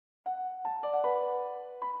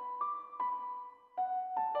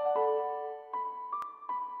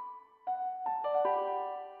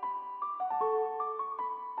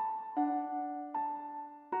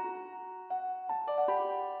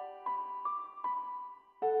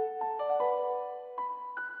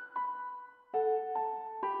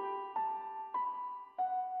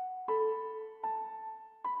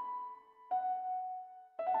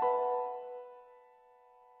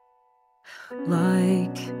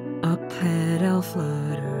Like a petal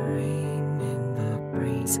fluttering in the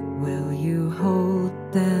breeze, will you hold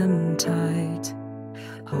them tight?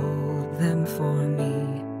 Hold them for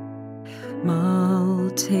me,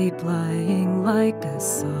 multiplying like a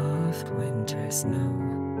soft winter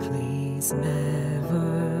snow. Please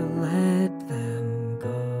never let them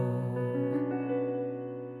go.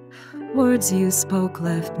 Words you spoke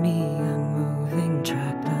left me unmoving,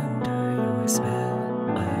 trapped under your spell.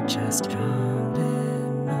 I just drowned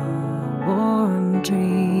in a warm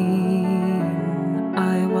dream.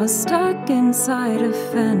 I was stuck inside a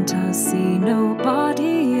fantasy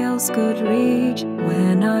nobody else could reach.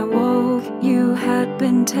 When I woke, you had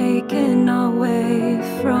been taken away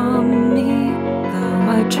from me. Though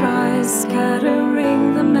I tried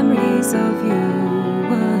scattering the memories of you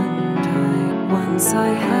and I, once I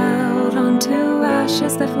held on to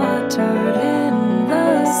ashes that fluttered in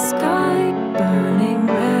the sky. Burning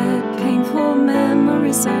red, painful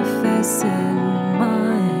memories surface in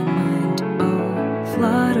my mind. Oh,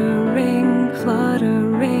 fluttering,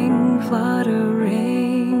 fluttering,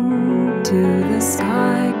 fluttering, to the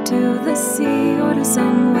sky, to the sea, or to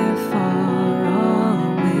somewhere far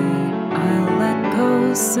away. I'll let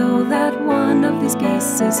go so that one of these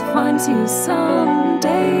pieces finds you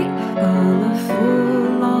someday.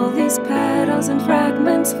 Colorful, all these petals and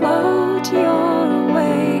fragments float your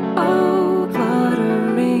way. Oh,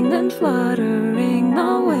 fluttering and fluttering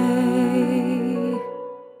away.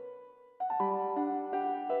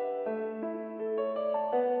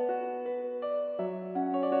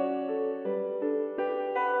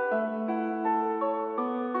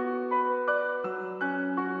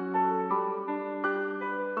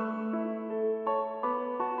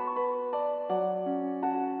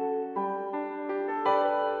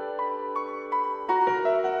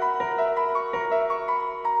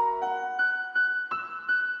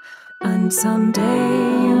 And someday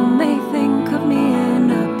you may think of me in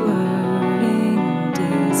a blurring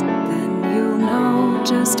daze. Then you'll know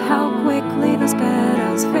just how quickly those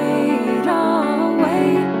petals fade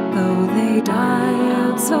away. Though they die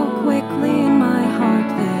out so quickly in my heart,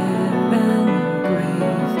 they're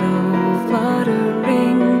engraved. Oh,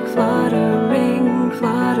 fluttering, fluttering,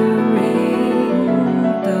 fluttering.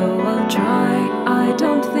 Though I'll try, I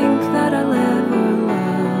don't think that I'll ever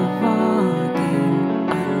love again.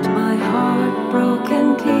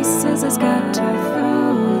 Broken pieces are scattered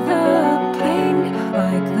through the pain,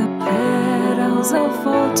 like the petals I'll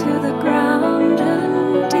fall to the